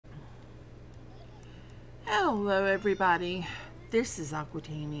Hello everybody, this is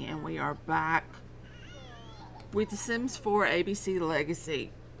Aquatami and we are back with The Sims 4 ABC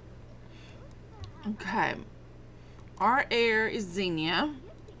Legacy. Okay, our heir is Xenia,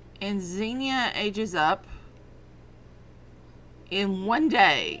 and Xenia ages up in one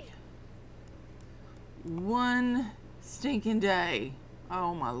day. One stinking day.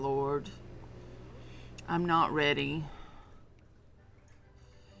 Oh my lord. I'm not ready.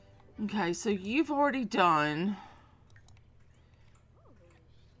 Okay, so you've already done...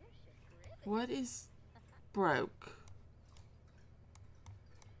 What is broke?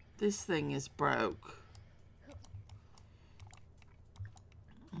 This thing is broke.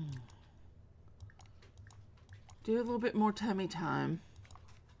 Do a little bit more tummy time.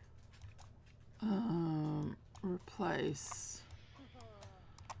 Replace.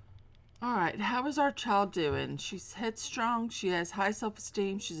 Alright, how is our child doing? She's headstrong, she has high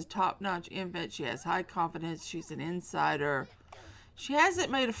self-esteem, she's a top-notch infant, she has high confidence, she's an insider. She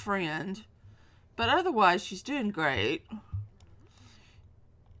hasn't made a friend, but otherwise she's doing great.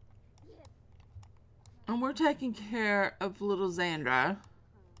 And we're taking care of little Xandra.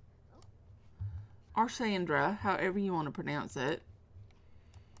 Or Sandra, however you want to pronounce it.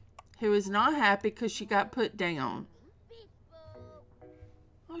 Who is not happy because she got put down.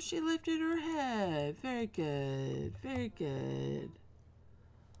 Oh, she lifted her head. Very good. Very good.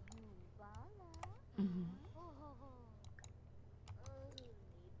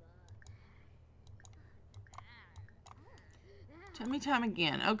 Tummy time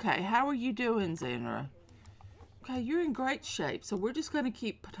again. Okay, how are you doing, Xandra? Okay, you're in great shape, so we're just going to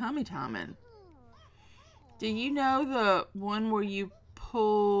keep tummy timing. Do you know the one where you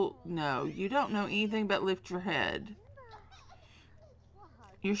pull... No, you don't know anything but lift your head.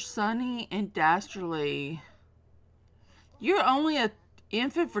 You're sunny and dastardly. You're only an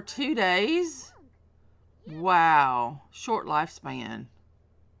infant for 2 days? Wow. Short lifespan.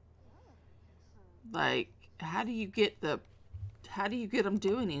 Like, how do you get them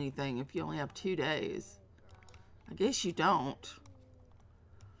doing anything if you only have 2 days? I guess you don't.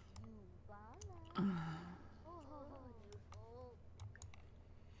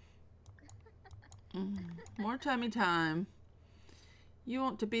 More tummy time. You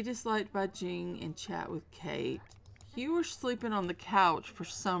want to be disliked by Jean and chat with Kate. You were sleeping on the couch for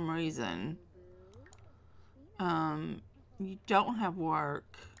some reason. You don't have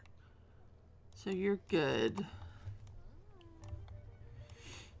work. So you're good.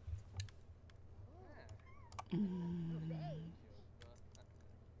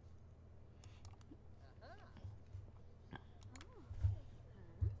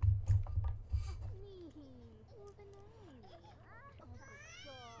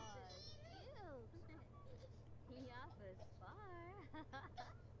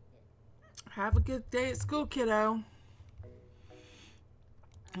 Have a good day at school, kiddo.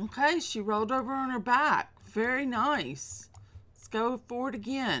 Okay, she rolled over on her back. Very nice. Let's go forward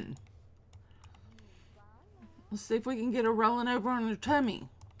again. Let's see if we can get her rolling over on her tummy.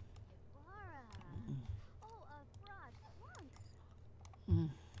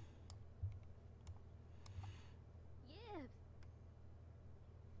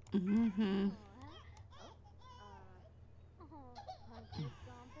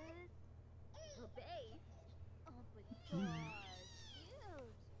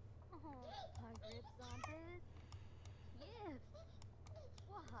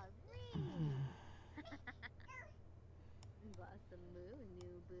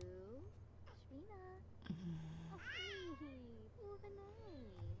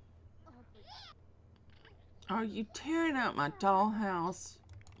 Are you tearing out my dollhouse?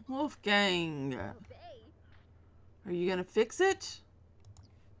 Wolfgang. Are you gonna fix it?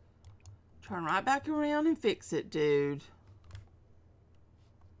 Turn right back around and fix it, dude.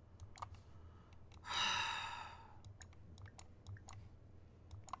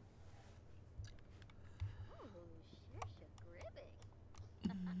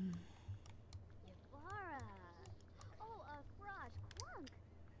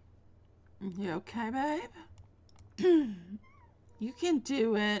 You okay, babe? You can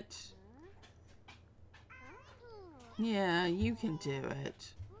do it. Yeah, you can do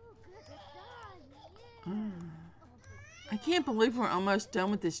it. I can't believe we're almost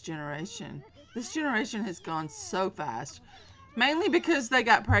done with this generation. This generation has gone so fast. Mainly because they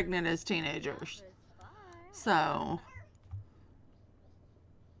got pregnant as teenagers. So...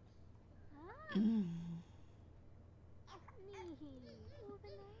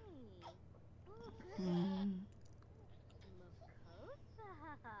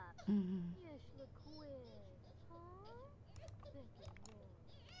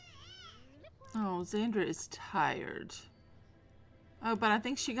 Oh, Oh, Xandra is tired. Oh, but I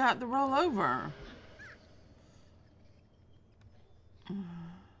think she got the rollover.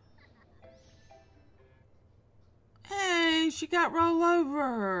 Hey, she got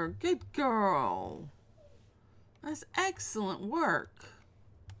rollover. Good girl. That's excellent work.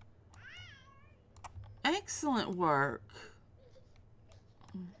 Excellent work.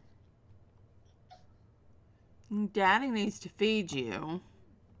 Daddy needs to feed you.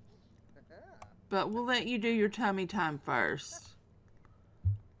 But we'll let you do your tummy time first.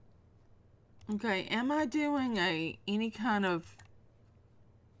 Okay, am I doing any kind of...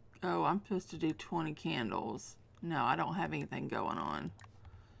 Oh, I'm supposed to do 20 candles. No, I don't have anything going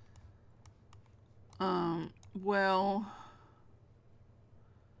on. Well...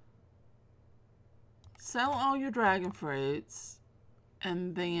 Sell all your dragon fruits.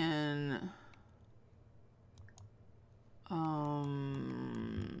 And then...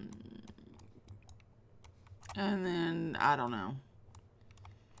 And then, I don't know.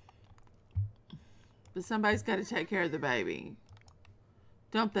 But somebody's got to take care of the baby.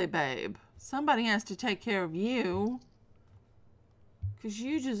 Don't they, babe? Somebody has to take care of you. Because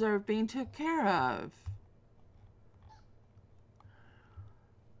you deserve being took care of.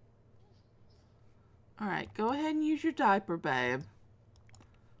 Alright, go ahead and use your diaper, babe.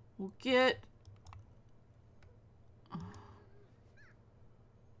 We'll get...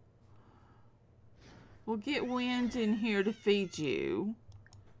 We'll get Wind in here to feed you.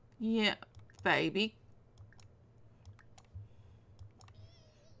 Yeah, baby.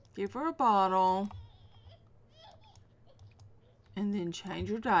 Give her a bottle. And then change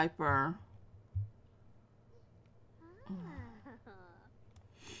your diaper.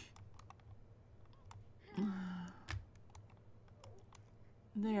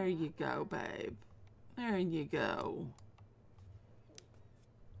 There you go, babe. There you go.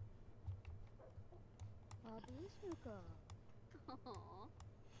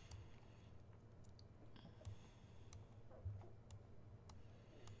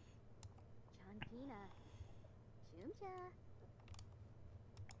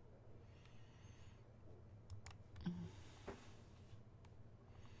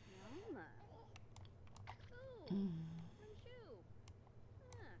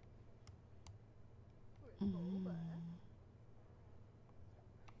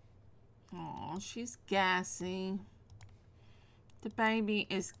 Oh, she's gassy. The baby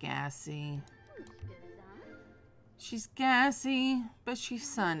is gassy. She's gassy, but she's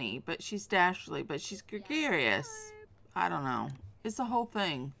sunny, but she's dashly, but she's gregarious. I don't know. It's the whole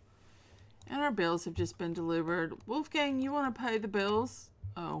thing. And our bills have just been delivered. Wolfgang, you want to pay the bills?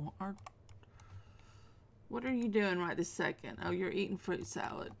 Oh, what are you doing right this second? Oh, you're eating fruit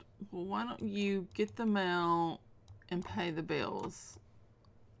salad. Well, why don't you get the mail and pay the bills?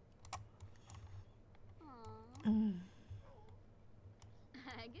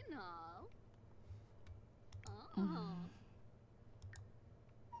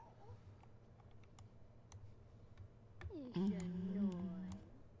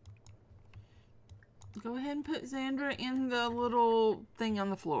 Go ahead and put Xandra in the little thing on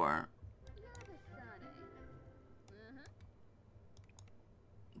the floor.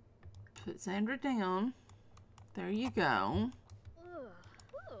 Put Xandra down. There you go.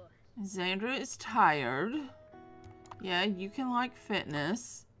 Xandra is tired. Yeah, you can like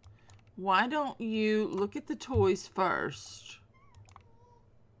fitness. Why don't you look at the toys first?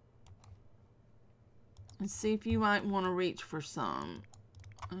 And see if you might want to reach for some.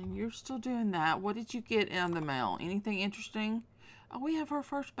 And you're still doing that. What did you get in the mail? Anything interesting? Oh, we have our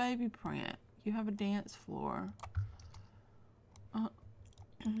first baby print. You have a dance floor.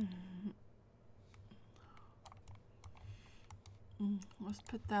 Let's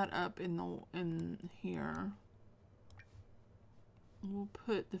put that up in here. We'll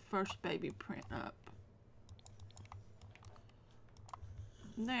put the first baby print up.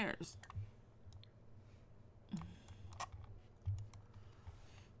 There's.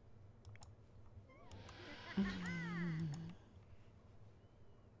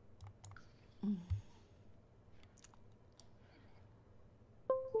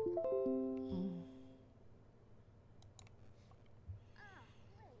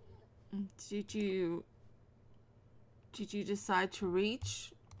 Did you decide to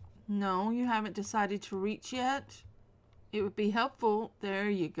reach? No, you haven't decided to reach yet? It would be helpful. There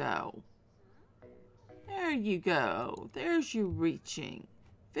you go. There you go. There's you reaching.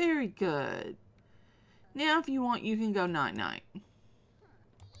 Very good. Now if you want, you can go night-night.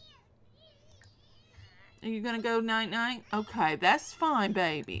 Are you going to go night-night? Okay, that's fine,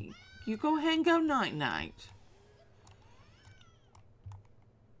 baby. You go ahead and go night-night.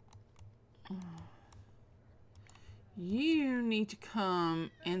 You need to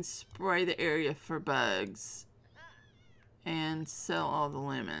come and spray the area for bugs and sell all the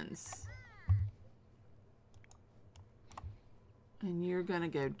lemons. And you're gonna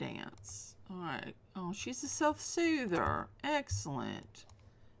go dance. Alright. Oh, she's a self-soother. Excellent.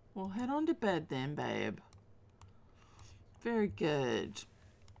 Well, head on to bed then, babe. Very good.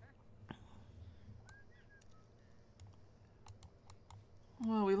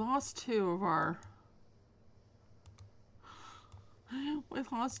 Well, we lost two of our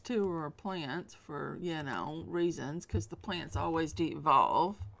plants for, you know, reasons, because the plants always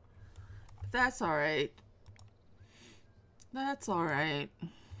de-evolve. But that's alright. That's alright.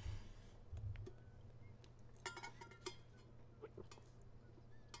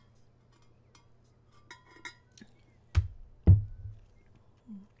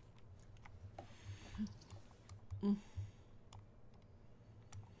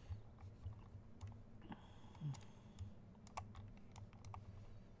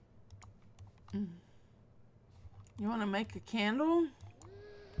 You want to make a candle?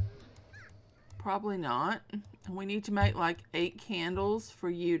 Probably not. We need to make like 8 candles for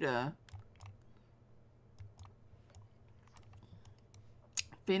you to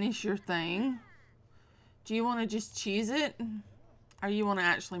finish your thing. Do you want to just cheese it? Or you want to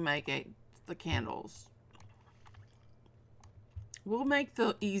actually make the candles? We'll make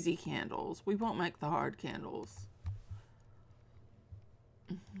the easy candles. We won't make the hard candles.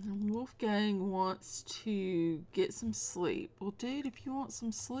 Wolfgang wants to get some sleep. Well, dude, if you want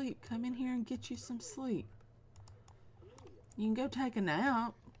some sleep, come in here and get you some sleep. You can go take a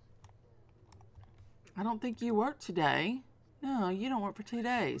nap. I don't think you work today. No, you don't work for 2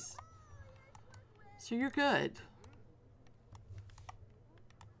 days. So you're good.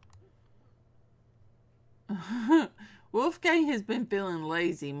 Wolfgang has been feeling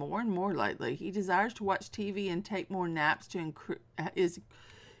lazy more and more lately. He desires to watch TV and take more naps to is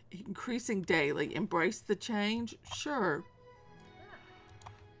increasing daily. Embrace the change? Sure.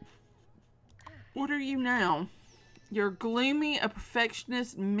 What are you now? You're gloomy, a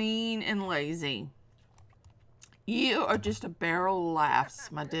perfectionist, mean, and lazy. You are just a barrel of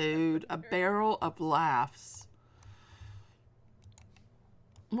laughs, my dude. A barrel of laughs.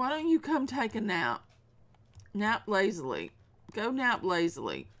 Why don't you come take a nap? Nap lazily. Go nap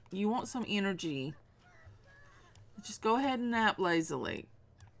lazily. You want some energy. Just go ahead and nap lazily.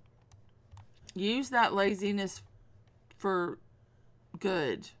 Use that laziness for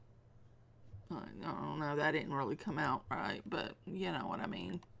good. I don't know, that didn't really come out right, but you know what I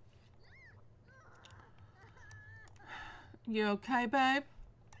mean. You okay, babe?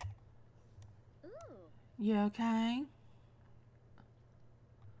 You okay?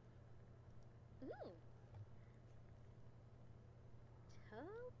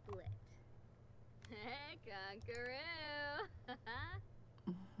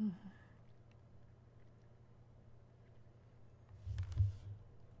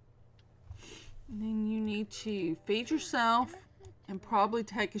 And then you need to feed yourself and probably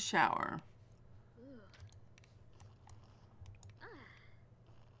take a shower.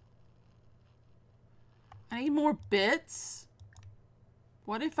 I need more bits.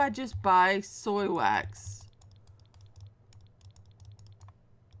 What if I just buy soy wax?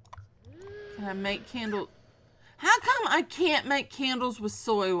 Can I make candles? How come I can't make candles with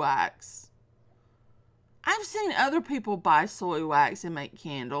soy wax? I've seen other people buy soy wax and make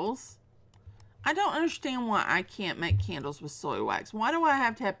candles. I don't understand why I can't make candles with soy wax. Why do I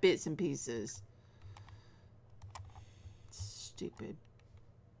have to have bits and pieces? Stupid.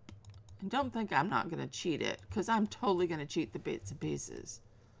 And don't think I'm not going to cheat it, because I'm totally going to cheat the bits and pieces.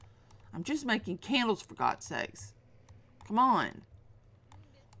 I'm just making candles, for God's sakes. Come on.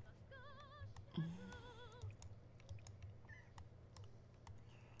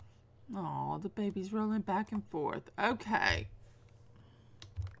 Oh, the baby's rolling back and forth. Okay.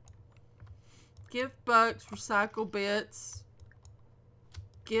 Give bucks, recycle bits.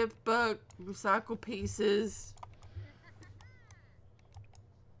 Give buck, recycle pieces.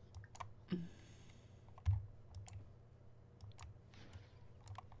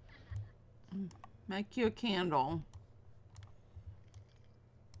 Make you a candle.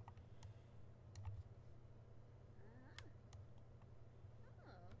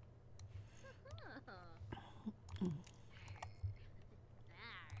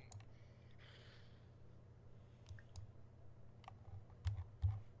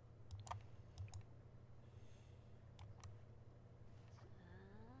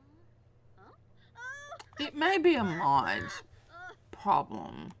 It may be a mod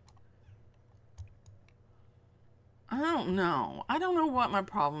problem. I don't know. I don't know what my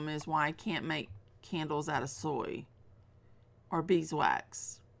problem is, why I can't make candles out of soy. or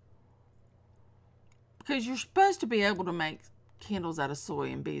beeswax. Because you're supposed to be able to make candles out of soy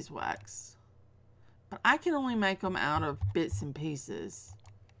and beeswax. But I can only make them out of bits and pieces.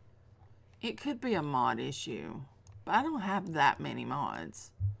 It could be a mod issue. But I don't have that many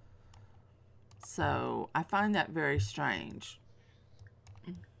mods. So I find that very strange.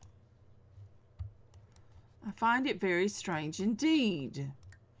 I find it very strange indeed.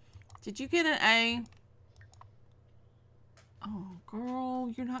 Did you get an A? Oh,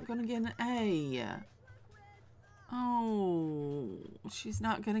 girl, you're not going to get an A. Oh, she's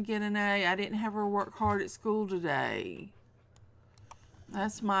not going to get an A. I didn't have her work hard at school today.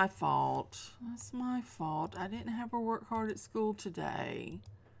 That's my fault. That's my fault. I didn't have her work hard at school today.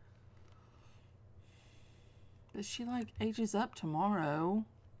 But she, like, ages up tomorrow.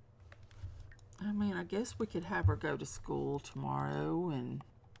 I mean, I guess we could have her go to school tomorrow and...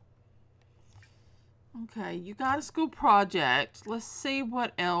 Okay, you got a school project. Let's see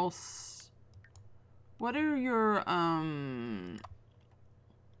what else. What are your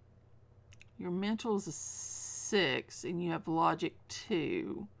mental is a 6 and you have logic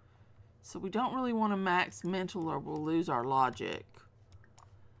 2. So we don't really want to max mental or we'll lose our logic.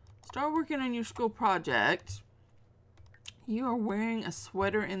 Start working on your school project. You are wearing a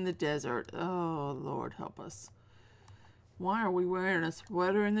sweater in the desert. Oh, Lord, help us. Why are we wearing a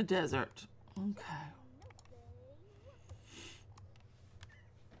sweater in the desert? Okay.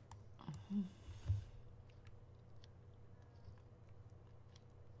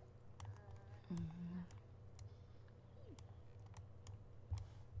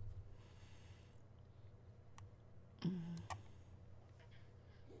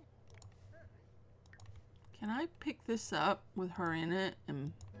 Can I pick this up with her in it?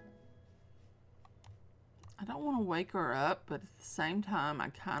 And I don't want to wake her up, but at the same time, I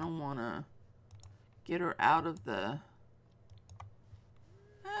kind of want to get her out of the...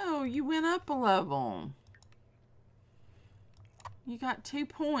 Oh, you went up a level. You got 2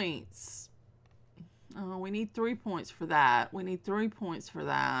 points. Oh, we need 3 points for that. We need 3 points for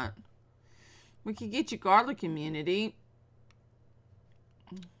that. We could get you garlic immunity.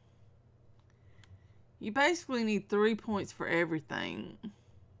 You basically need 3 points for everything.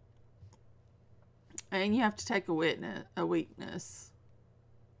 And you have to take a weakness.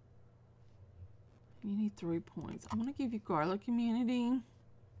 You need 3 points. I'm going to give you garlic immunity.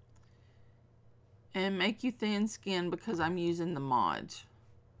 And make you thin skin because I'm using the mod.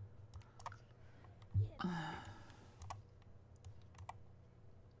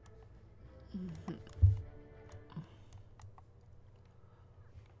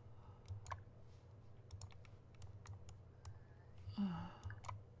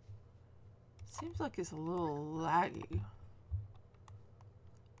 Seems like it's a little laggy.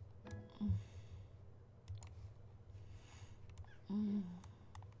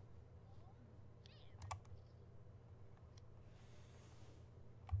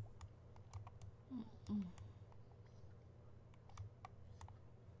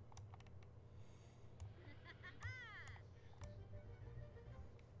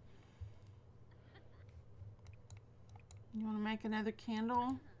 You want to make another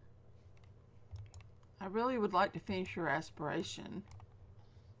candle? I really would like to finish your aspiration.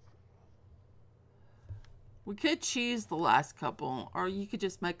 We could choose the last couple, or you could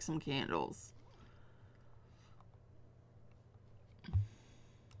just make some candles.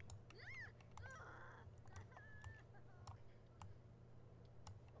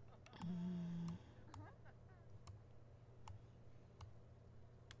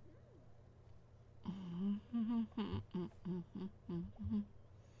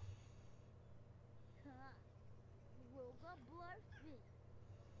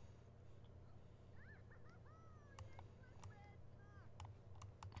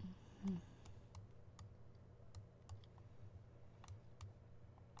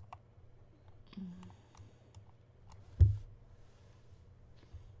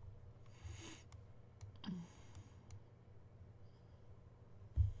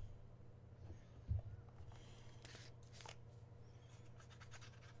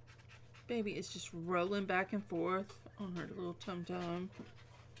 Baby is just rolling back and forth on her little tum-tum.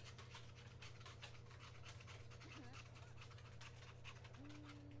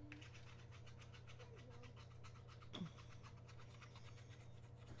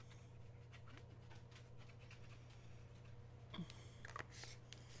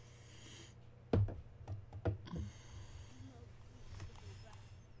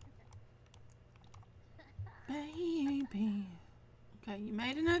 Baby. Okay, you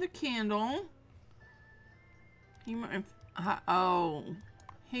made another candle. Oh,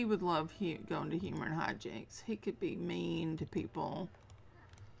 He would love going to humor and hijinks. He could be mean to people.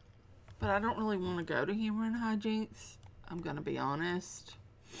 But I don't really want to go to humor and hijinks. I'm going to be honest.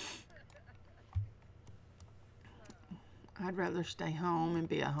 I'd rather stay home and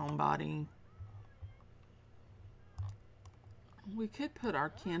be a homebody. We could put our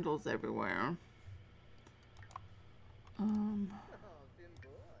candles everywhere.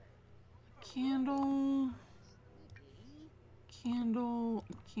 Candle.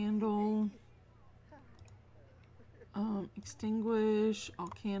 Extinguish all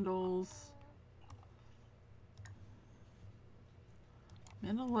candles.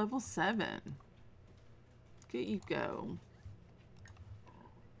 Mental level 7. Look at you go.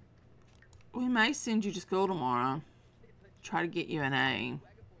 We may send you to school tomorrow. Try to get you an A.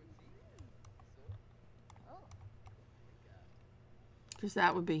 Because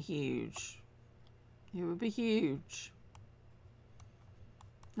that would be huge. It would be huge.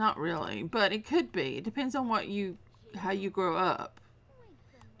 Not really, but it could be. It depends on how you grow up.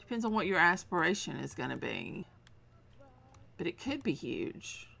 Depends on what your aspiration is going to be. But it could be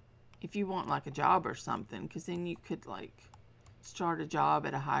huge. If you want like a job or something, because then you could like start a job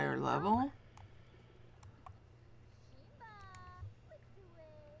at a higher level.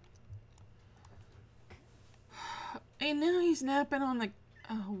 And now he's napping on the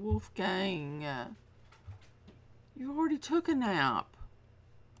Wolfgang. You already took a nap.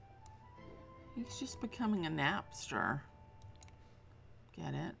 He's just becoming a napster.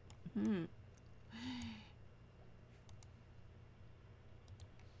 Get it? Hmm.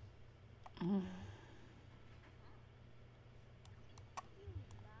 Mm.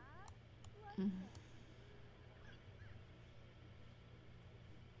 Mm.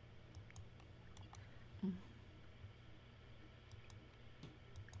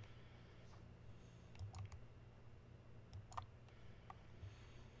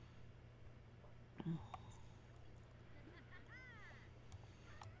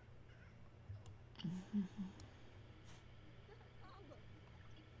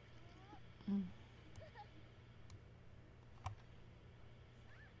 Mm.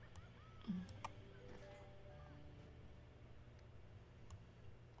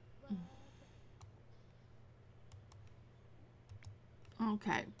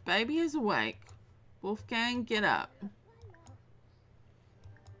 Okay, baby is awake. Wolfgang, get up.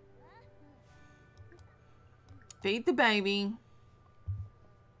 Feed the baby.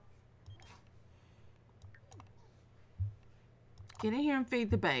 Get in here and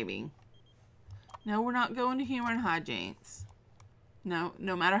feed the baby. No, we're not going to humor and hijinks. No,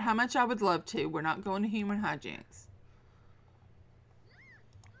 no matter how much I would love to, we're not going to humor and hijinks.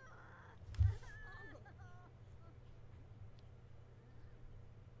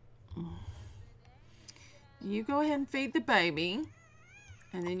 You go ahead and feed the baby,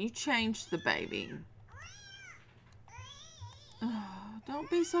 and then you change the baby. Oh, don't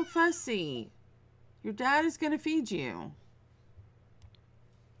be so fussy. Your dad is going to feed you.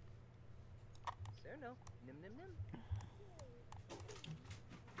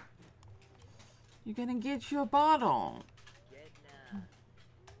 You're going to get you a bottle.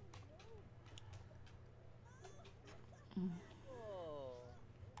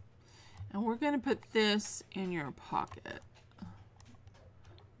 And we're going to put this in your pocket.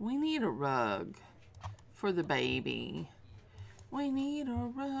 We need a rug for the baby. We need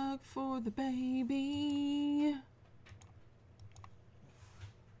a rug for the baby.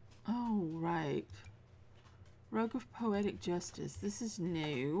 Oh, right. Rug of Poetic Justice. This is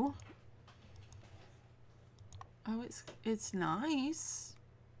new. Oh, it's nice.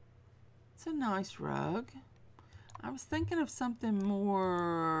 It's a nice rug. I was thinking of something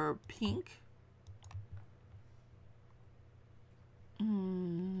more pink.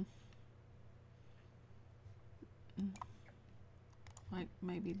 Like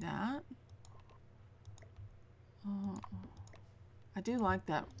maybe that. I do like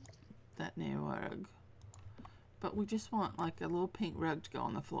that new rug. But we just want like a little pink rug to go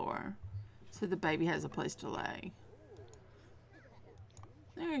on the floor so the baby has a place to lay.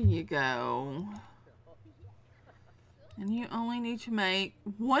 There you go. And you only need to make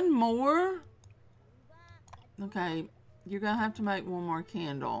one more? Okay, you're gonna have to make one more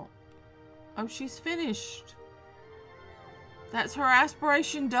candle. Oh, she's finished. That's her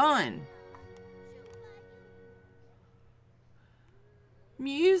aspiration done.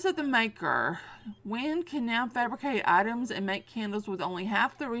 Muse of the Maker. Wind can now fabricate items and make candles with only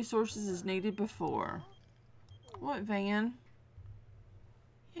half the resources as needed before. What, Van?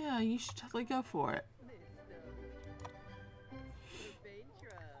 Yeah, you should totally go for it.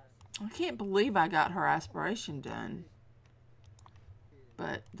 I can't believe I got her aspiration done.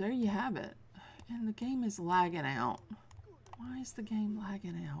 But there you have it. And the game is lagging out. Why is the game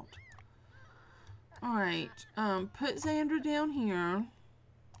lagging out? Alright, put Xandra down here.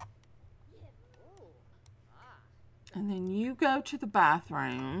 And then you go to the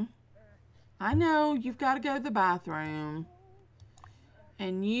bathroom. I know you've got to go to the bathroom.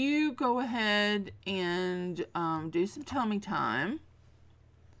 And you go ahead and do some tummy time.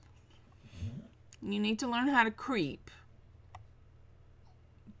 You need to learn how to creep.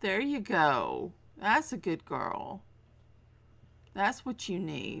 There you go. That's a good girl. That's what you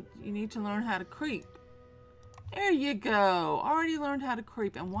need. You need to learn how to creep. There you go. Already learned how to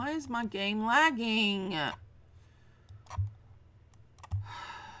creep. And why is my game lagging?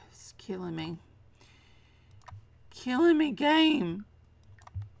 It's killing me. Killing me, game.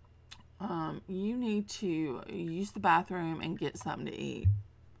 You need to use the bathroom and get something to eat.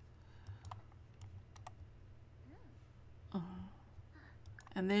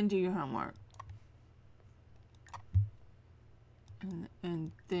 And then do your homework.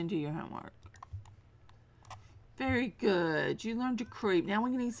 And then do your homework. Very good. You learned to creep. Now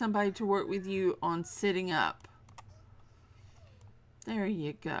we need somebody to work with you on sitting up. There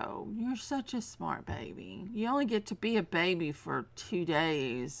you go. You're such a smart baby. You only get to be a baby for 2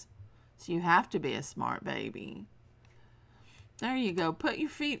 days. So you have to be a smart baby. There you go. Put your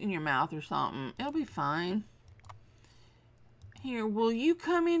feet in your mouth or something. It'll be fine. Here, will you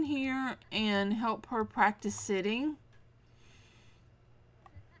come in here and help her practice sitting?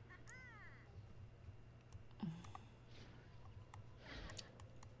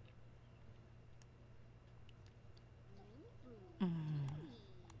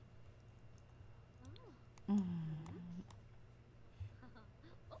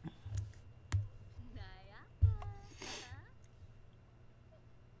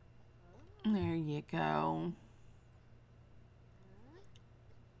 There you go.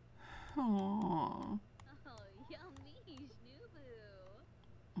 Aww.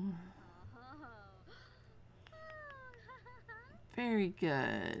 Very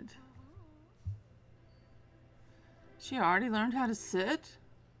good. She already learned how to sit?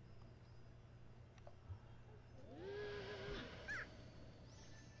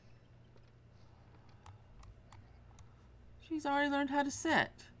 She's already learned how to sit.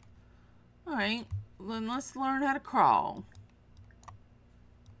 Alright, then let's learn how to crawl.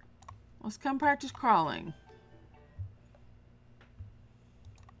 Let's come practice crawling.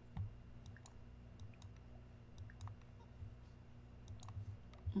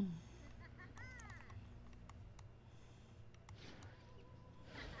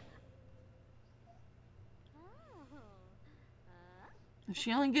 If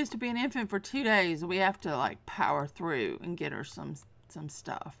she only gets to be an infant for 2 days, we have to like power through and get her some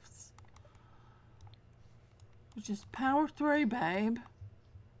stuff. Just power through, babe.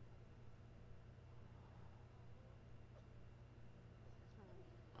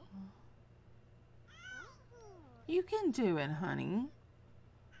 You can do it, honey.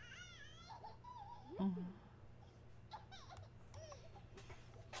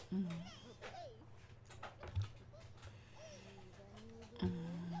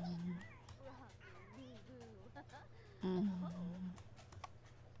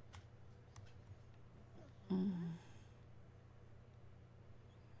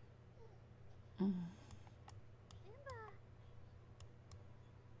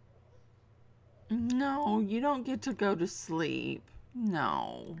 No, you don't get to go to sleep.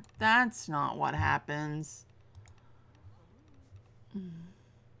 No, that's not what happens.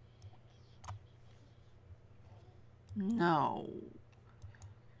 No.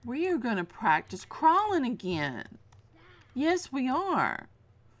 We are going to practice crawling again. Yes, we are.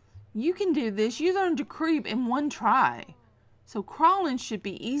 You can do this. You learned to creep in 1 try. So crawling should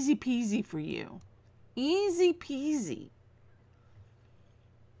be easy peasy for you. Easy peasy.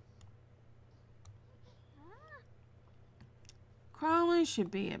 Crawling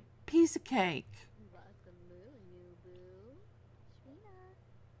should be a piece of cake.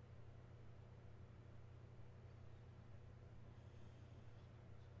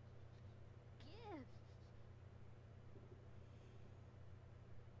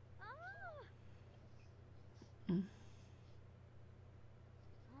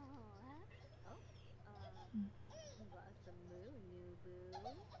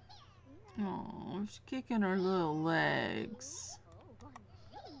 Oh, she's kicking her little legs.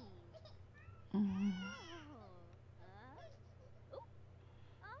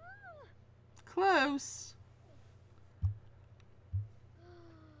 Close.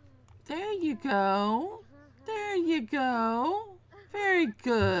 There you go. There you go. Very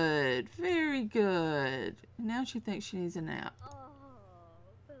good. Very good. Now she thinks she needs a nap.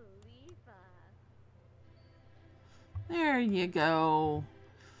 There you go.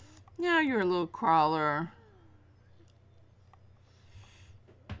 Now you're a little crawler.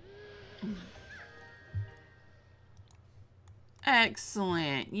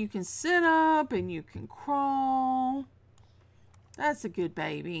 Excellent. You can sit up and you can crawl. That's a good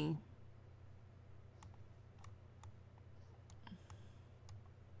baby.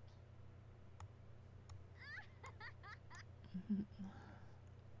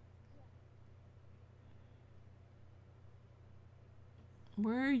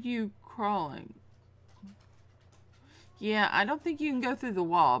 Where are you crawling? Yeah, I don't think you can go through the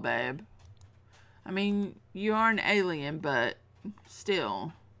wall, babe. I mean, you are an alien, but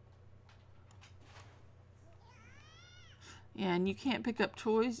still. Yeah, and you can't pick up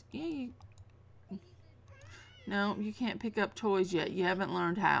toys. Yeah, no, you can't pick up toys yet. You haven't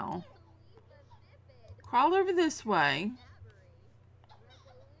learned how. Crawl over this way.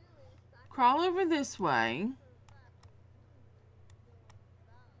 Crawl over this way.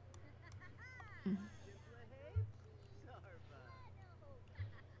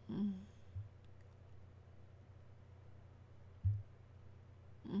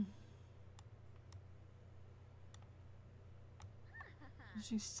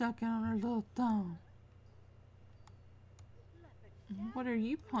 She's sucking on her little thumb. What are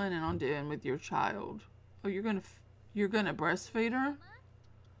you planning on doing with your child? Oh, you're gonna breastfeed her?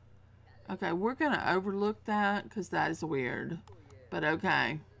 Okay, we're gonna overlook that because that is weird. But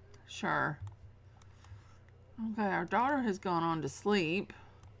okay, sure. Okay, our daughter has gone on to sleep.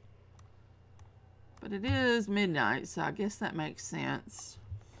 But it is midnight, so I guess that makes sense.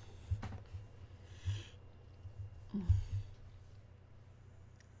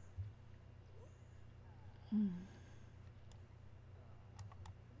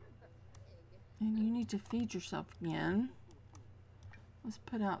 And you need to feed yourself again. Let's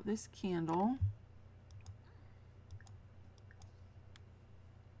put out this candle.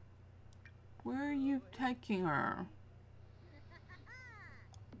 Where are you taking her?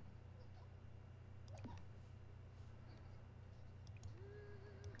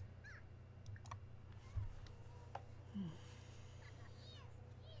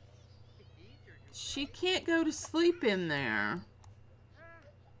 She can't go to sleep in there.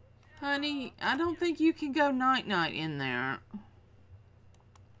 Honey, I don't think you can go night-night in there.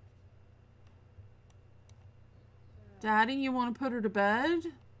 Daddy, you want to put her to bed?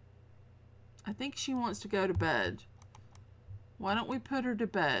 I think she wants to go to bed. Why don't we put her to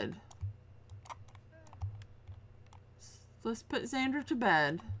bed? Let's put Xandra to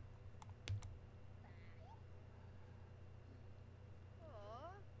bed.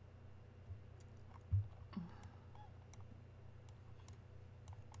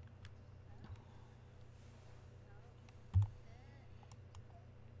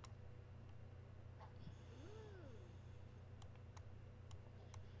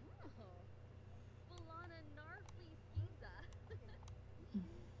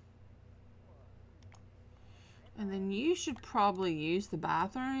 And then you should probably use the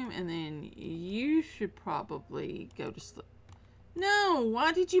bathroom, and then you should probably go to sleep. No,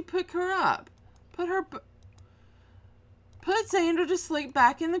 why did you pick her up? Put Xandra to sleep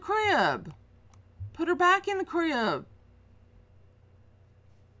back in the crib. Put her back in the crib.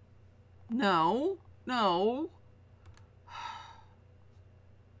 No, no.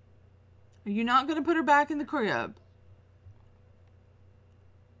 Are you not going to put her back in the crib?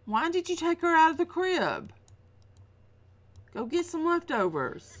 Why did you take her out of the crib? Go get some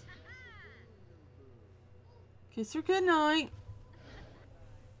leftovers. Kiss her goodnight.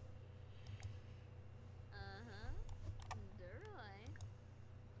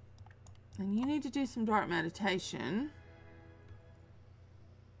 And you need to do some dark meditation.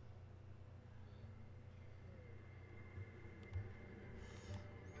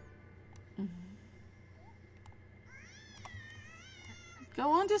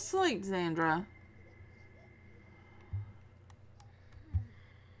 Go on to sleep, Xandra.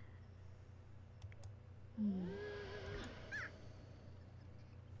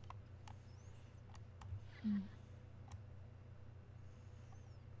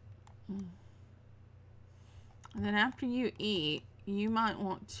 And then after you eat, you might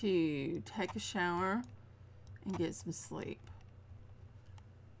want to take a shower and get some sleep.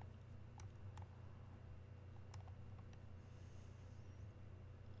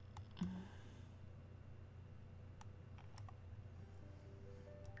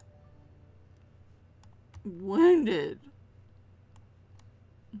 Wounded.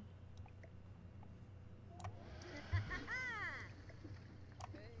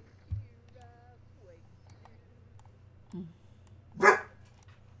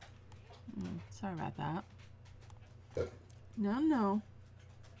 Sorry about that. No, no.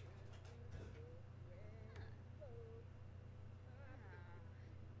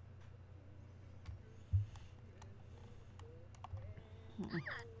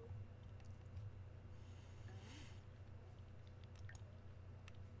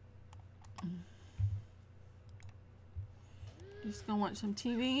 Just gonna watch some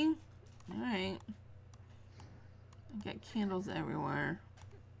TV? Alright. I got candles everywhere.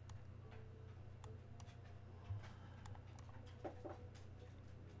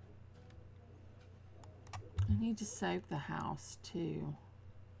 I need to save the house too.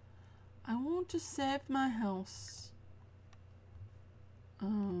 I want to save my house.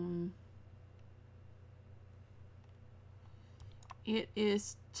 It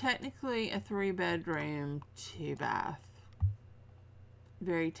is technically a 3-bedroom, 2-bath.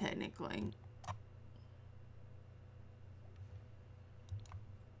 Very technically.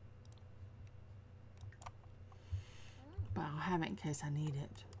 But I'll have it in case I need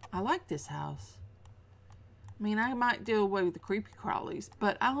it. I like this house. I mean, I might deal away with the creepy crawlies,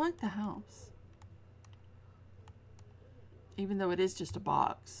 but I like the house. Even though it is just a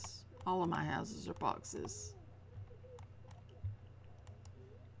box. All of my houses are boxes.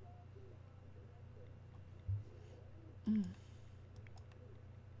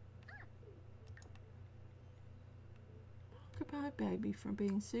 Goodbye, baby, from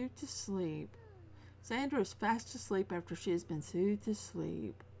being soothed to sleep. Sandra is fast asleep after she has been soothed to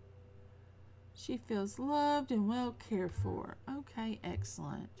sleep. She feels loved and well cared for. Okay,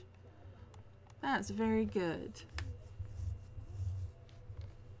 excellent. That's very good.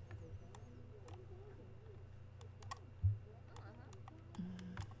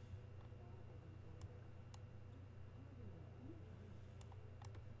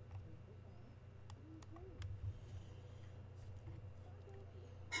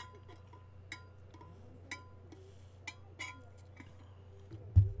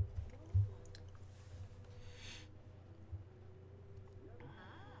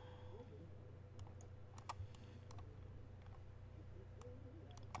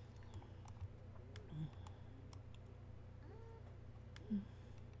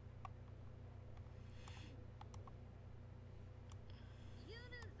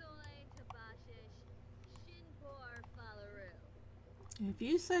 If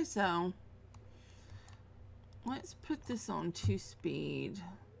you say so. Let's put this on 2-speed,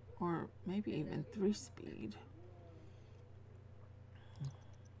 or maybe even 3-speed.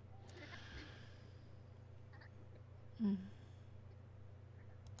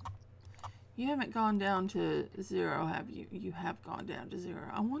 You haven't gone down to 0, have you? You have gone down to 0.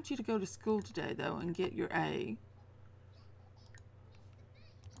 I want you to go to school today, though, and get your A.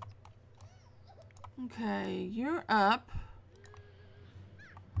 Okay, you're up.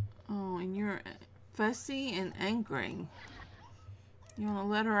 Oh, and you're fussy and angry. You want to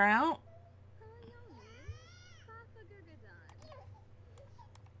let her out?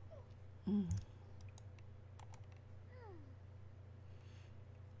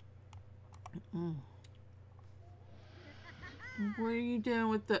 What are you doing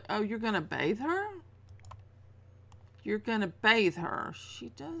with the... Oh, you're going to bathe her? You're going to bathe her. She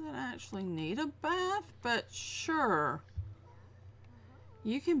doesn't actually need a bath, but sure.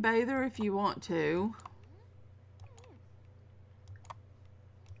 You can bathe her if you want to.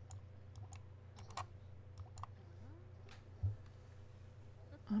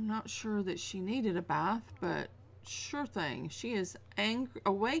 I'm not sure that she needed a bath, but sure thing. She is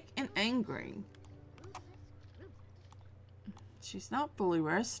awake and angry. She's not fully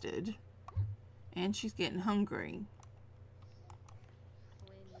rested. And she's getting hungry.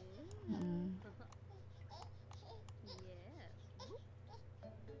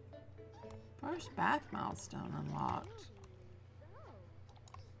 First bath milestone unlocked.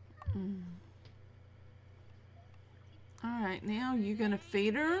 Alright, now you're going to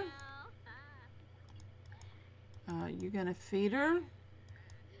feed her. You're going to feed her.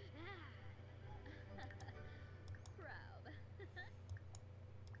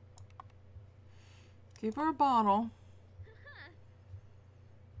 Give her a bottle.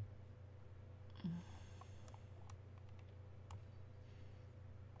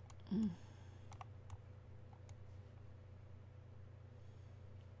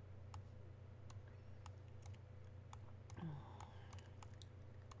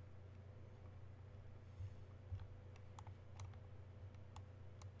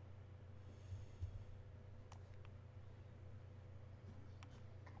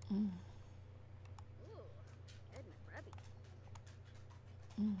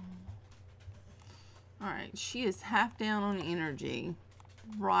 Alright, she is half down on energy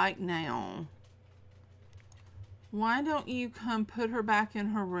right now. Why don't you come put her back in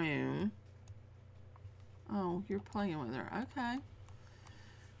her room? Oh, you're playing with her. Okay.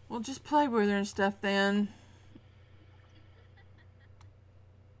 Well, just play with her and stuff then.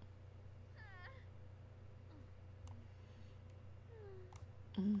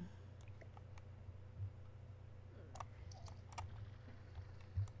 Mm.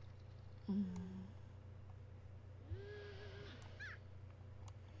 Mm.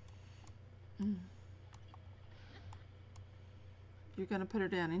 Mm. You're going to put her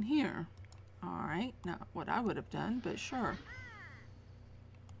down in here. All right. Not what I would have done, but sure.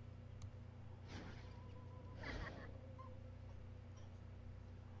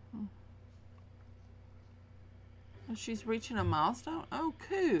 Oh, she's reaching a milestone? Oh,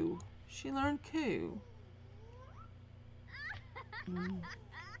 coo. She learned coo. Mm.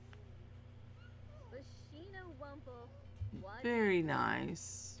 Very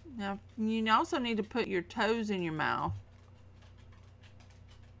nice. Now, you also need to put your toes in your mouth.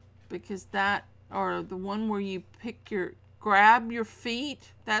 Because that, or the one where you grab your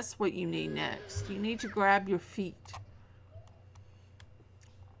feet, that's what you need next. You need to grab your feet.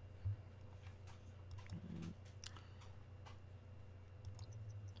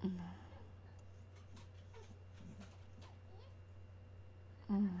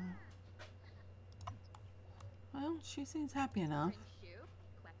 Well, she seems happy enough.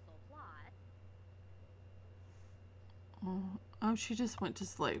 Oh, she just went to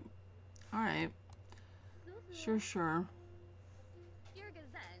sleep. All right. Sure.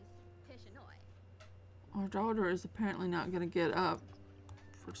 Our daughter is apparently not going to get up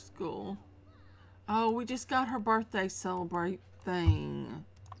for school. Oh, we just got her birthday celebrate thing.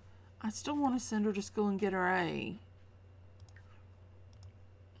 I still want to send her to school and get her A.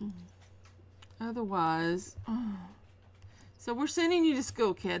 Otherwise, so we're sending you to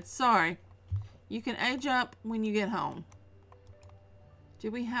school, kids. Sorry. You can age up when you get home. Do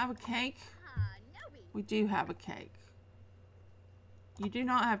we have a cake? We do have a cake. You do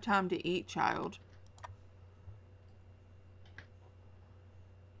not have time to eat, child.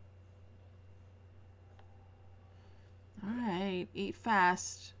 All right, eat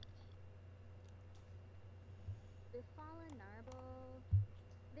fast.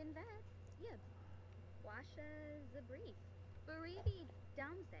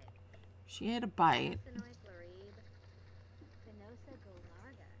 She ate a bite.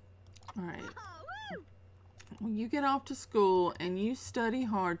 All right. Well, you get off to school and you study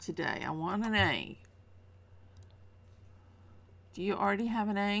hard today. I want an A. Do you already have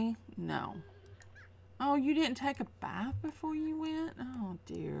an A? No. Oh, you didn't take a bath before you went? Oh,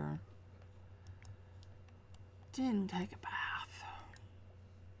 dear. Didn't take a bath.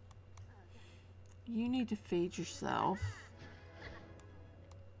 You need to feed yourself.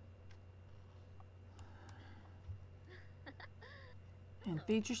 And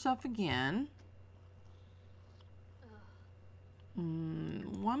feed yourself again.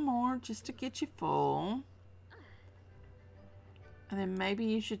 One more just to get you full. And then maybe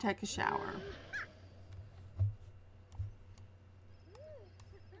you should take a shower.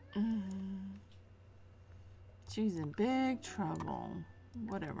 She's in big trouble.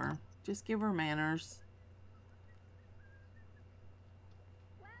 Whatever. Just give her manners.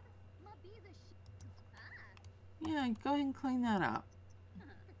 Yeah, go ahead and clean that up.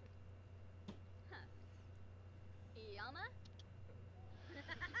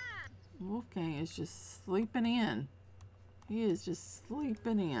 Wolfgang is just sleeping in. He is just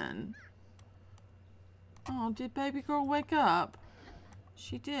sleeping in. Oh, did baby girl wake up?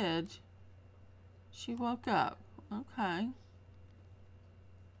 She did. She woke up. Okay.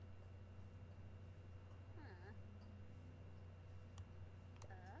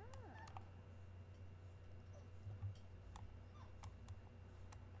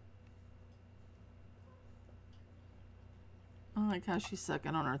 I like how she's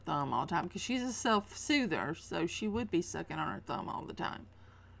sucking on her thumb all the time because she's a self-soother, so she would be sucking on her thumb all the time.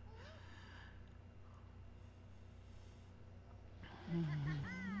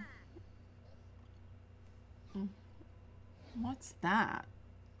 What's that?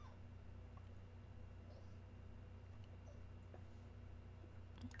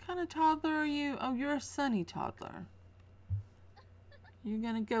 What kind of toddler are you? Oh, you're a sunny toddler. You're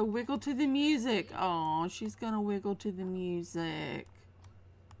gonna go wiggle to the music. Oh, she's gonna wiggle to the music.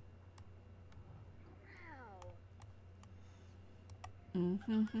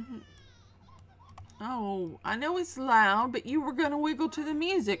 Oh, I know it's loud, but you were gonna wiggle to the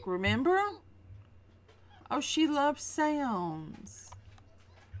music, remember? Oh, she loves sounds.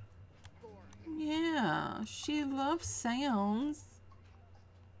 Yeah, she loves sounds.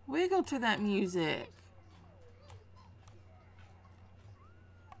 Wiggle to that music.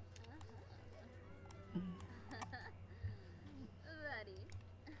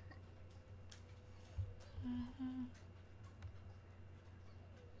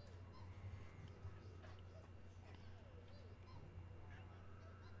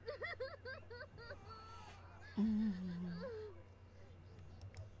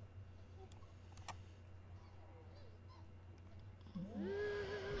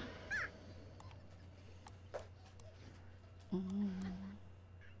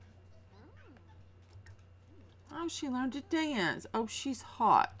 Oh, she learned to dance. Oh, she's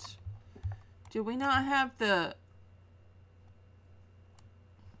hot. Do we not have the...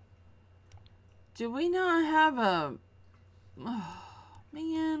 Do we not have a... Oh,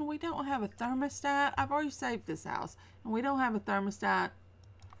 man, we don't have a thermostat. I've already saved this house. And we don't have a thermostat.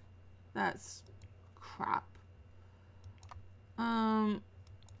 That's crap.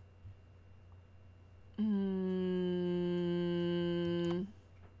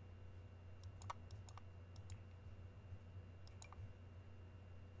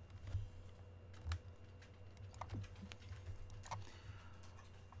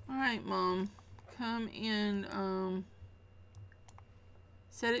 Alright, Mom. Come in,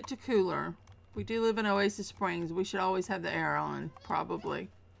 set it to cooler. We do live in Oasis Springs. We should always have the air on, probably.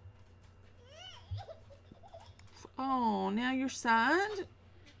 Oh, now you're sad?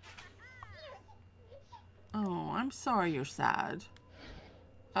 Oh, I'm sorry you're sad.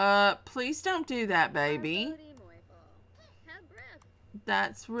 Please don't do that, baby.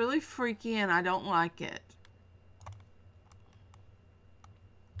 That's really freaky and I don't like it.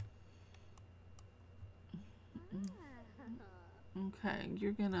 Okay,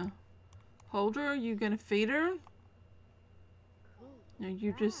 you're gonna hold her? You gonna feed her? No,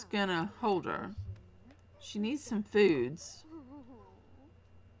 you're just gonna hold her. She needs some foods.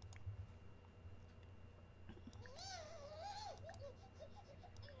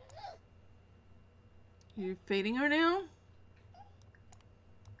 You feeding her now?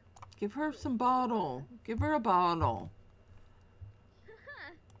 Give her some bottle. Give her a bottle.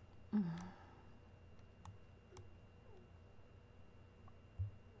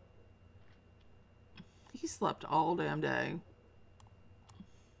 He slept all damn day.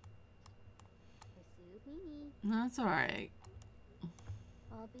 That's alright.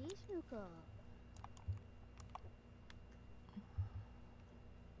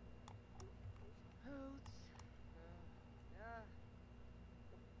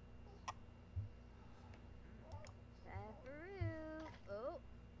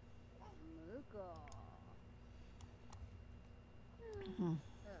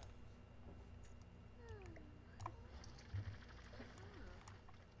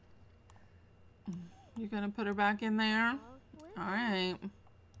 You're gonna put her back in there? Alright.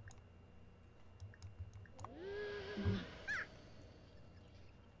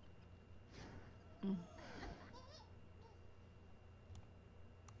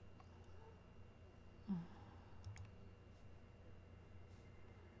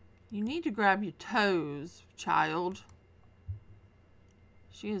 You need to grab your toes, child.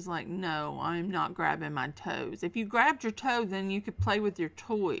 She is like, no, I'm not grabbing my toes. If you grabbed your toe, then you could play with your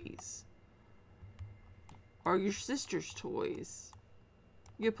toys. Or your sister's toys.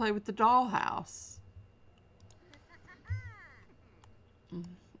 You could play with the dollhouse.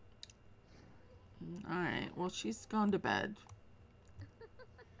 Alright, well, she's gone to bed.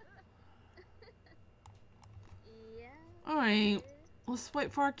 Alright, let's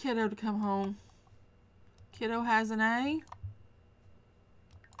wait for our kiddo to come home. Kiddo has an A.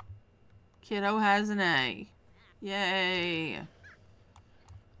 Kiddo has an A. Yay.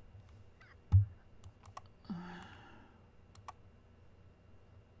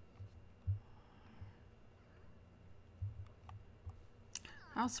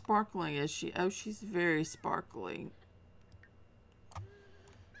 How sparkly is she? Oh, she's very sparkly.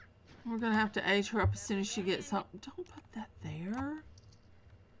 We're going to have to age her up as soon as she gets home. Don't put that there.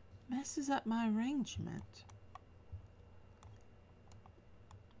 Messes up my arrangement.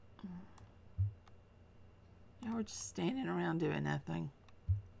 Yeah, we're just standing around doing nothing.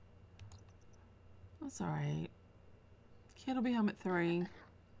 That's alright. Kid will be home at 3.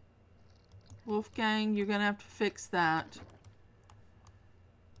 Wolfgang, you're going to have to fix that.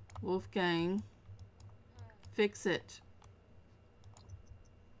 Wolfgang, fix it.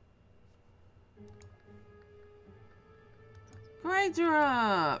 Grades are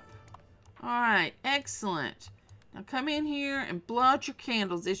up. Alright, excellent. Now come in here and blow out your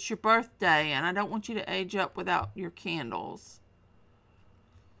candles. It's your birthday, and I don't want you to age up without your candles.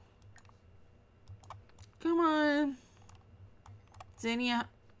 Come on. Xenia,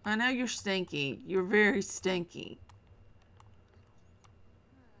 I know you're stinky. You're very stinky.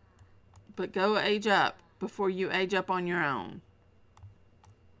 But go age up before you age up on your own.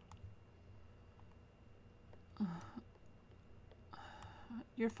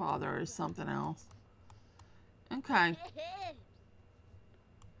 Your father is something else. Okay.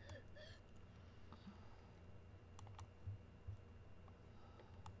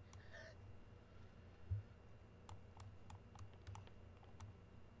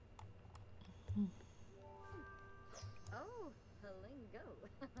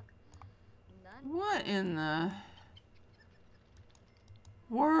 What in the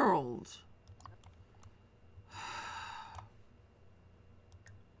world?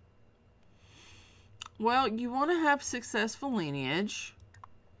 Well, you want to have successful lineage,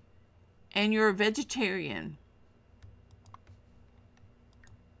 and you're a vegetarian.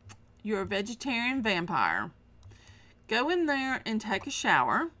 You're a vegetarian vampire. Go in there and take a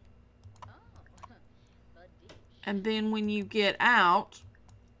shower. And then when you get out,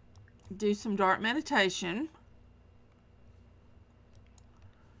 do some dark meditation.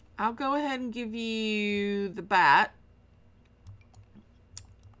 I'll go ahead and give you the bat.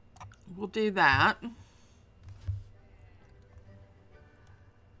 We'll do that.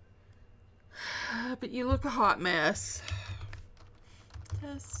 But you look a hot mess.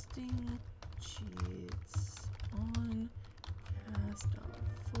 Testing cheats on cast on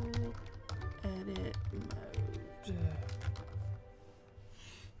full edit mode.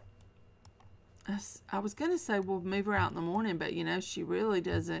 I was going to say we'll move her out in the morning, but you know, she really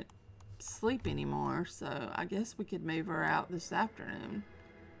doesn't sleep anymore, so I guess we could move her out this afternoon.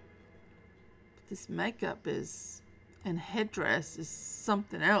 But this makeup is, and headdress is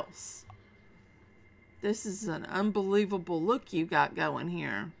something else. This is an unbelievable look you got going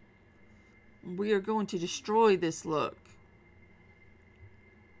here. We are going to destroy this look.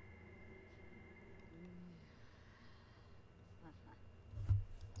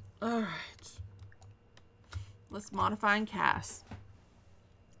 All right. Let's modify and cast.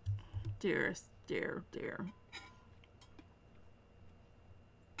 Dearest, dear.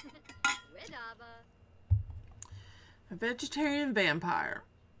 A vegetarian vampire.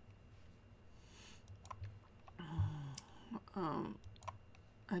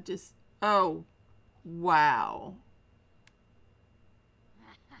 Oh, wow.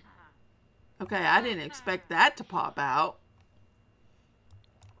 Okay, I didn't expect that to pop out.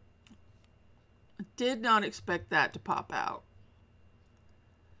 Did not expect that to pop out.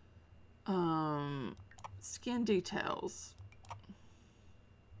 Skin details.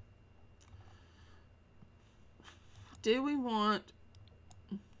 Do we want...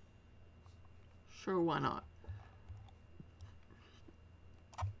 Sure, why not?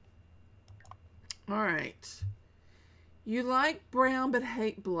 Alright. You like brown but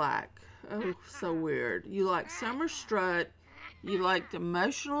hate black. Oh, so weird. You like summer strut. You like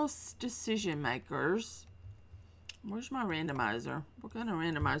emotional decision makers. Where's my randomizer? We're going to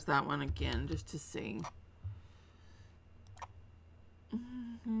randomize that one again just to see.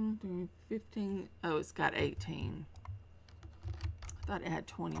 15. Oh, it's got 18. I thought it had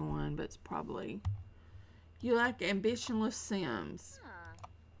 21, but it's probably... You like ambitionless Sims.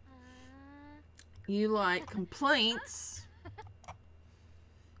 You like complaints.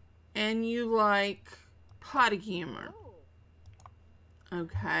 And you like potty humor.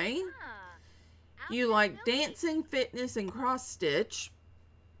 Okay. You like dancing, fitness, and cross stitch.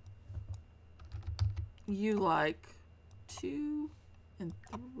 You like 2 and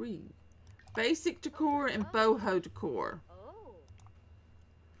 3. Basic decor and boho decor.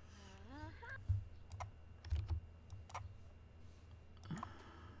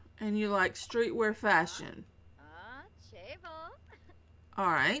 And you like streetwear fashion.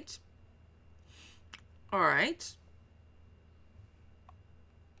 Alright. Alright.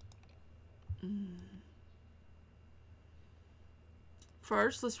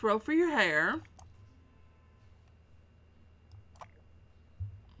 First, let's roll for your hair.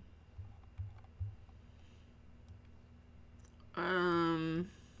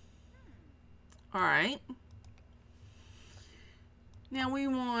 Alright. Now we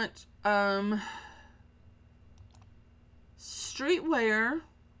want streetwear,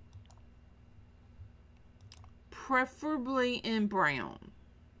 preferably in brown,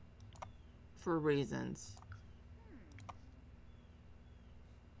 for reasons.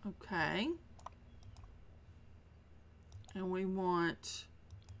 Okay. And we want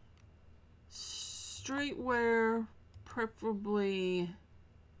streetwear, preferably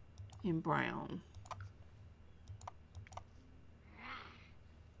in brown.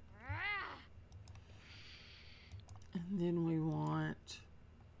 And then we want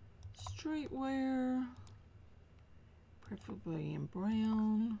streetwear, preferably in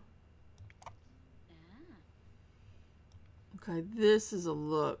brown. Okay, this is a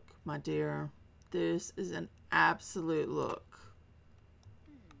look, my dear. This is an absolute look.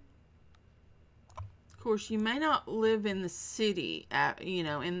 Of course, you may not live in the city, you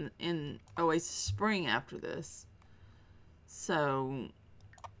know, in Oasis Spring after this. So,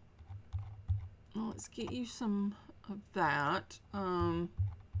 let's get you some of that. We'll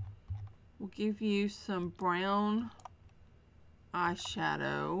give you some brown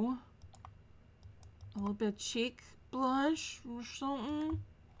eyeshadow. A little bit of cheek blush or something.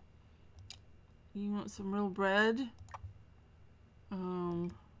 You want some real red?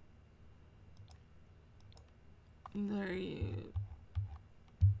 There you.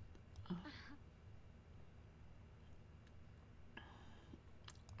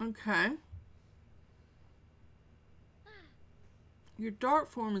 Okay. Your dark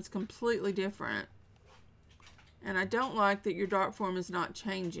form is completely different. And I don't like that your dark form is not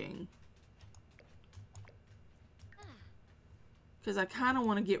changing. Because I kind of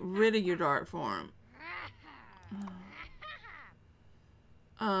want to get rid of your dark form.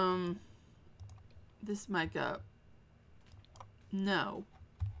 This makeup. No.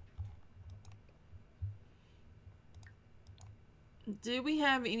 Do we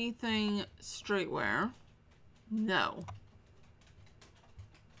have anything streetwear? No.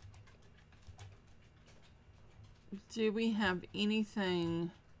 Do we have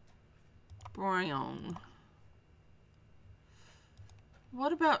anything brown?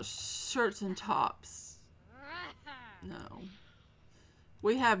 What about shirts and tops? No.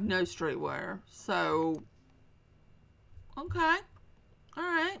 We have no streetwear, so okay.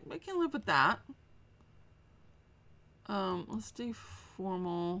 Alright, we can live with that. Let's do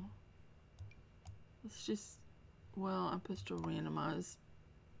formal. Let's just, well, I'm supposed to randomize.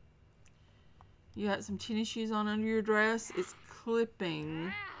 You got some tennis shoes on under your dress. It's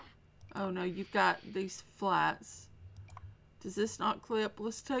clipping. Oh no, you've got these flats. Does this not clip?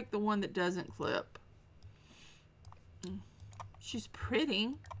 Let's take the one that doesn't clip. She's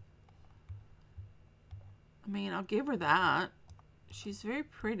pretty. I mean, I'll give her that. She's very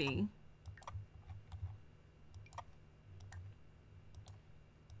pretty.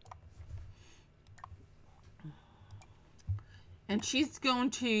 And she's going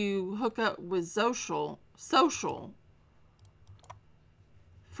to hook up with social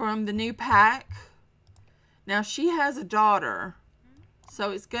from the new pack. Now she has a daughter,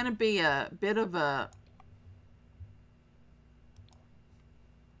 so it's going to be a bit of a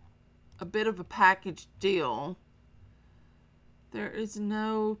package deal. There is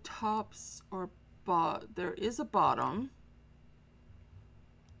no tops or there is a bottom,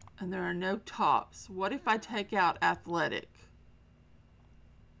 and there are no tops. What if I take out athletic?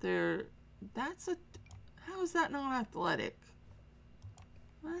 How is that not athletic?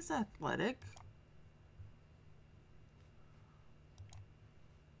 That's athletic.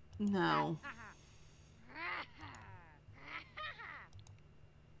 No.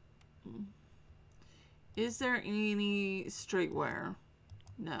 Is there any streetwear?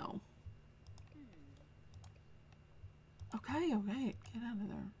 No. Okay, get out of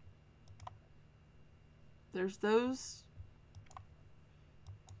there. There's those.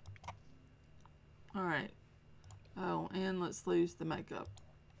 Alright. Oh, and let's lose the makeup.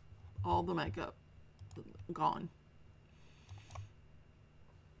 All the makeup. Gone.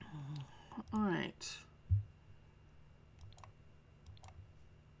 Alright.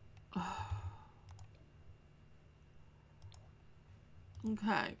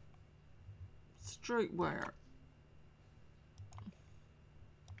 Okay. Streetwear.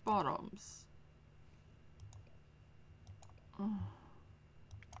 Bottoms.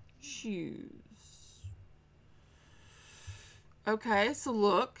 Shoes. Okay, it's a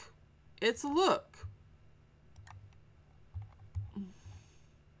look. It's a look.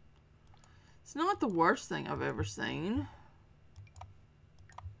 It's not the worst thing I've ever seen.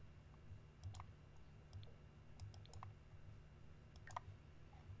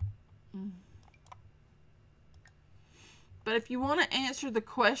 But if you want to answer the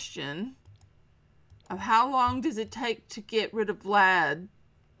question of how long does it take to get rid of Vlad,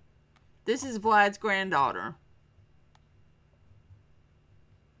 this is Vlad's granddaughter.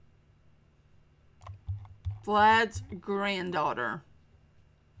 Vlad's granddaughter.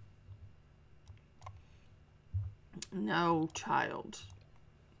 No, child.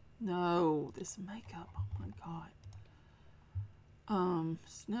 No, this makeup. Oh my god.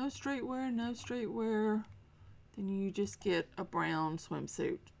 No streetwear, no streetwear. Then you just get a brown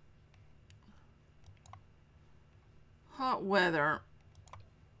swimsuit. Hot weather.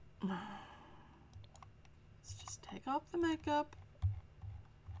 Let's just take off the makeup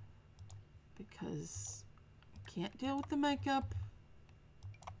because I can't deal with the makeup.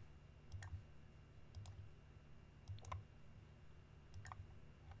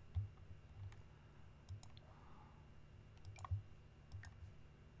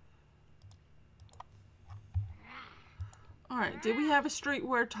 Alright, do we have a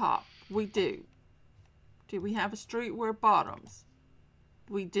streetwear top? We do. Do we have a streetwear bottoms?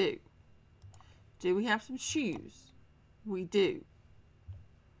 We do. Do we have some shoes? We do.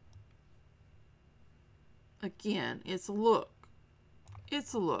 Again, it's a look.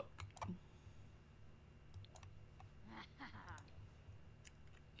 It's a look.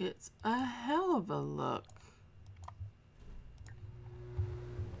 It's a hell of a look.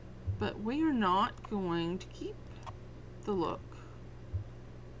 But we are not going to keep the look.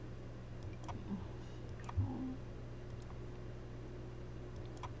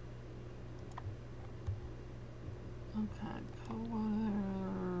 Okay,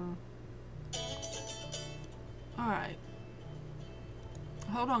 color. Alright.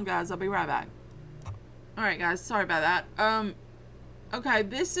 Hold on, guys. I'll be right back. Alright, guys. Sorry about that. Okay,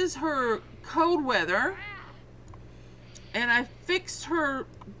 this is her cold weather. And I fixed her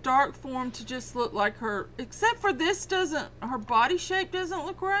dark form to just look like her. Except for this doesn't, her body shape doesn't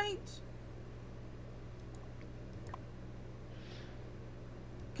look right.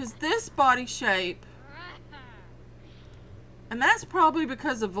 Because this body shape, and that's probably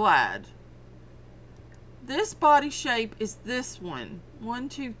because of Vlad. This body shape is this one. 1,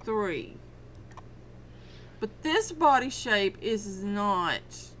 2, 3. But this body shape is not.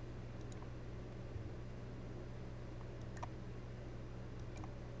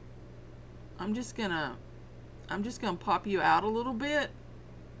 I'm just gonna pop you out a little bit.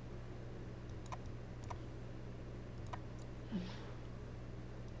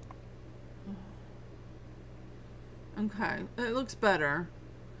 Okay, it looks better.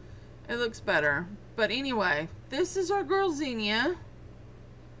 It looks better. But anyway, this is our girl Xenia.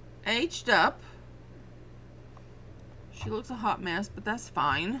 Aged up. She looks a hot mess, but that's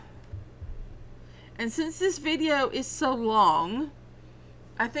fine. And since this video is so long,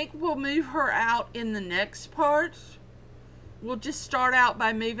 I think we'll move her out in the next part. We'll just start out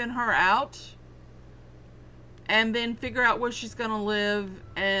by moving her out. And then figure out where she's going to live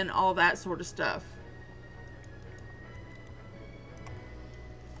and all that sort of stuff.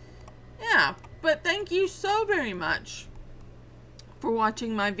 Yeah, but thank you so very much for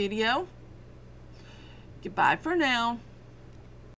watching my video. Goodbye for now.